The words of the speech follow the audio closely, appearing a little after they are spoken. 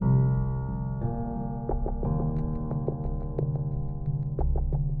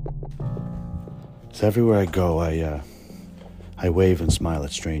So everywhere I go, I wave and smile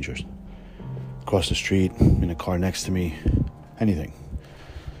at strangers. Across the street, in a car next to me, anything.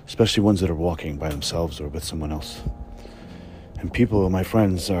 Especially ones that are walking by themselves or with someone else. And people, my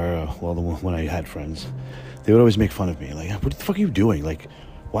friends are, when I had friends, they would always make fun of me. Like, what the fuck are you doing? Like,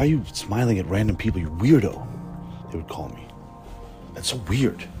 why are you smiling at random people, you weirdo? They would call me. That's so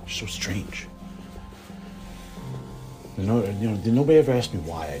weird. You're so strange. Nobody ever asked me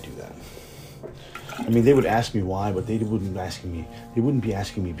why I do that. I mean, they would ask me why, but they wouldn't be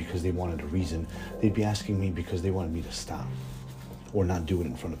asking me because they wanted a reason. They'd be asking me because they wanted me to stop or not do it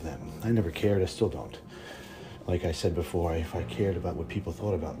in front of them. I never cared. I still don't. Like I said before, if I cared about what people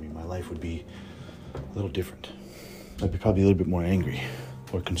thought about me, my life would be a little different. I'd be probably a little bit more angry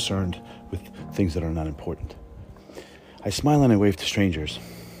or concerned with things that are not important. I smile and I wave to strangers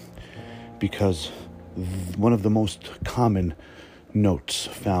because one of the most common notes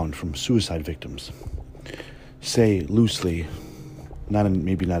found from suicide victims say loosely,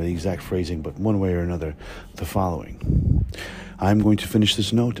 maybe not the exact phrasing, but one way or another, the following: I'm going to finish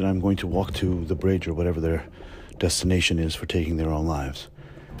this note and I'm going to walk to the bridge or whatever their destination is for taking their own lives.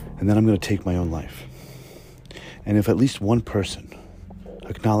 And then I'm going to take my own life. And if at least one person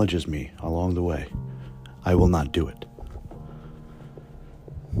acknowledges me along the way, I will not do it.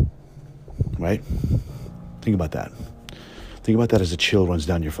 Right? Think about that. Think about that as a chill runs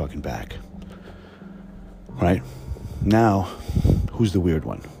down your fucking back. Right? Now, who's the weird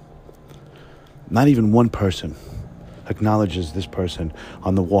one? Not even one person acknowledges this person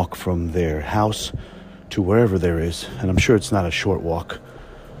on the walk from their house to wherever there is, and I'm sure it's not a short walk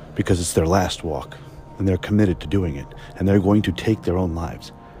because it's their last walk, and they're committed to doing it, and they're going to take their own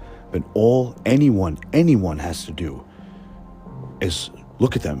lives. But all anyone has to do is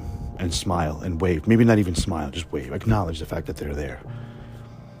look at them and smile and wave. Maybe not even smile, just wave. Acknowledge the fact that they're there.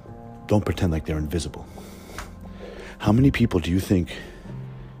 Don't pretend like they're invisible. How many people do you think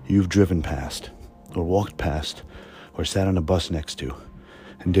you've driven past or walked past or sat on a bus next to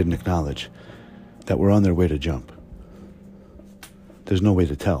and didn't acknowledge that were on their way to jump? There's no way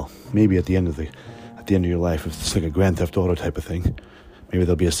to tell. Maybe at the end of your life, if it's like a Grand Theft Auto type of thing, maybe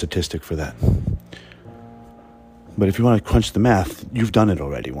there'll be a statistic for that. But if you want to crunch the math, you've done it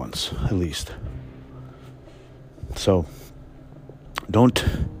already once, at least. So don't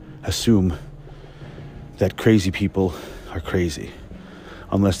assume that crazy people are crazy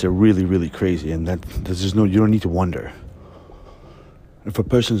unless they're really, really crazy, and you don't need to wonder. If a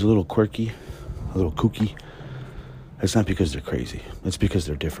person's a little quirky, a little kooky, it's not because they're crazy. It's because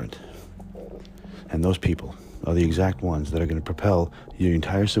they're different. And those people are the exact ones that are going to propel the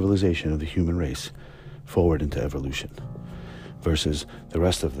entire civilization of the human race forward into evolution, versus the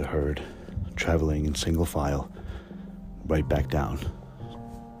rest of the herd traveling in single file right back down.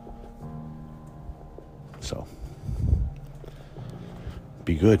 So,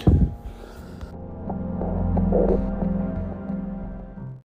 be good.